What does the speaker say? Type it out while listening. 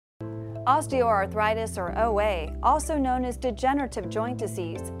Osteoarthritis, or OA, also known as degenerative joint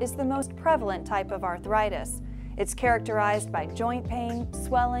disease, is the most prevalent type of arthritis. It's characterized by joint pain,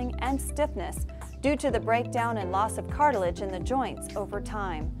 swelling, and stiffness due to the breakdown and loss of cartilage in the joints over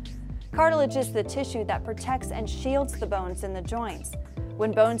time. Cartilage is the tissue that protects and shields the bones in the joints.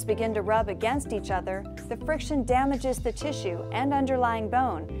 When bones begin to rub against each other, the friction damages the tissue and underlying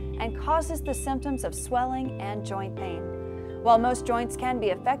bone and causes the symptoms of swelling and joint pain. While most joints can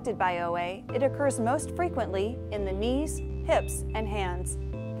be affected by OA, it occurs most frequently in the knees, hips, and hands.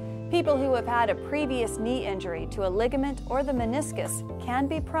 People who have had a previous knee injury to a ligament or the meniscus can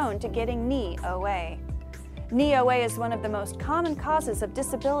be prone to getting knee OA. Knee OA is one of the most common causes of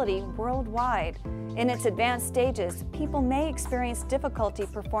disability worldwide. In its advanced stages, people may experience difficulty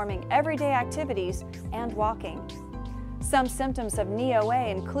performing everyday activities and walking. Some symptoms of knee OA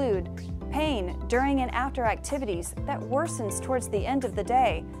include pain during and after activities that worsens towards the end of the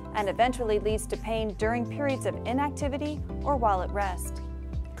day and eventually leads to pain during periods of inactivity or while at rest.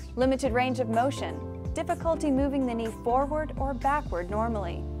 Limited range of motion, difficulty moving the knee forward or backward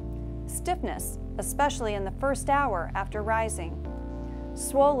normally. Stiffness, especially in the first hour after rising.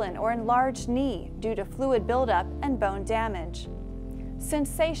 Swollen or enlarged knee due to fluid buildup and bone damage.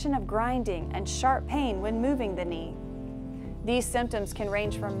 Sensation of grinding and sharp pain when moving the knee. These symptoms can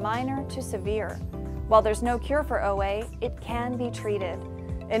range from minor to severe. While there's no cure for OA, it can be treated.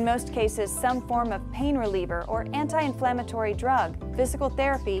 In most cases, some form of pain reliever or anti-inflammatory drug, physical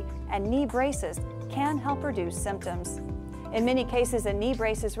therapy, and knee braces can help reduce symptoms. In many cases, a knee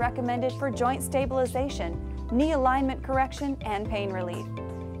brace is recommended for joint stabilization, knee alignment correction, and pain relief.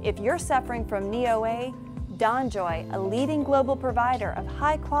 If you're suffering from knee OA, DonJoy, a leading global provider of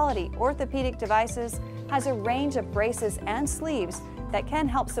high-quality orthopedic devices, has a range of braces and sleeves that can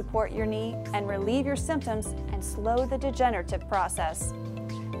help support your knee and relieve your symptoms and slow the degenerative process.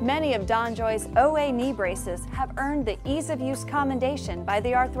 Many of DonJoy's OA knee braces have earned the Ease of Use commendation by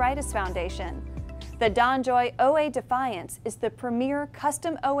the Arthritis Foundation. The DonJoy OA Defiance is the premier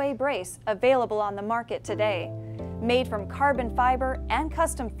custom OA brace available on the market today. Made from carbon fiber and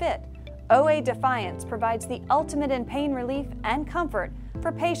custom fit, OA Defiance provides the ultimate in pain relief and comfort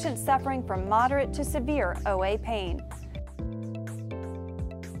for patients suffering from moderate to severe OA pain.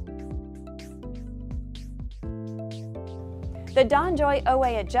 The DonJoy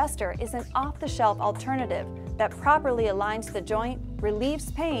OA Adjuster is an off-the-shelf alternative that properly aligns the joint,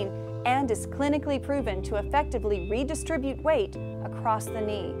 relieves pain, and is clinically proven to effectively redistribute weight across the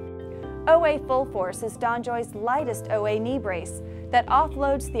knee. OA Full Force is DonJoy's lightest OA knee brace that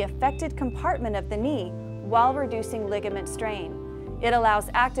offloads the affected compartment of the knee while reducing ligament strain. It allows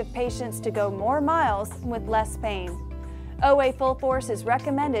active patients to go more miles with less pain. OA Full Force is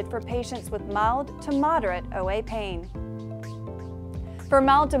recommended for patients with mild to moderate OA pain. For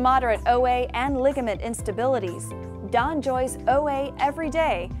mild to moderate OA and ligament instabilities, DonJoy's OA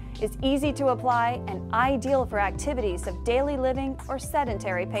Everyday is easy to apply and ideal for activities of daily living or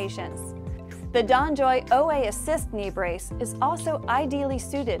sedentary patients. The DonJoy OA Assist knee brace is also ideally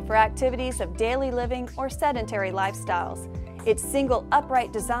suited for activities of daily living or sedentary lifestyles. Its single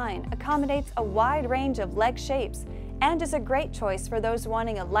upright design accommodates a wide range of leg shapes and is a great choice for those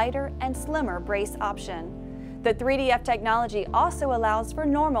wanting a lighter and slimmer brace option. The 3DF technology also allows for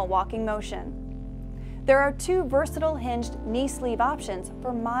normal walking motion. There are two versatile hinged knee sleeve options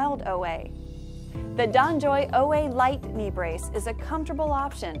for mild OA. The DonJoy OA Light knee brace is a comfortable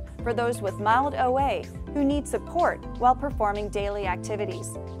option for those with mild OA who need support while performing daily activities.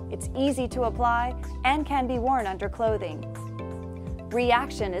 It's easy to apply and can be worn under clothing.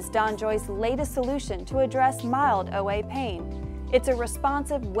 Reaction is DonJoy's latest solution to address mild OA pain. It's a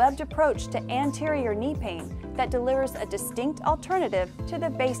responsive, webbed approach to anterior knee pain that delivers a distinct alternative to the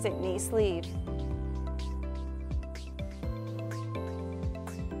basic knee sleeve.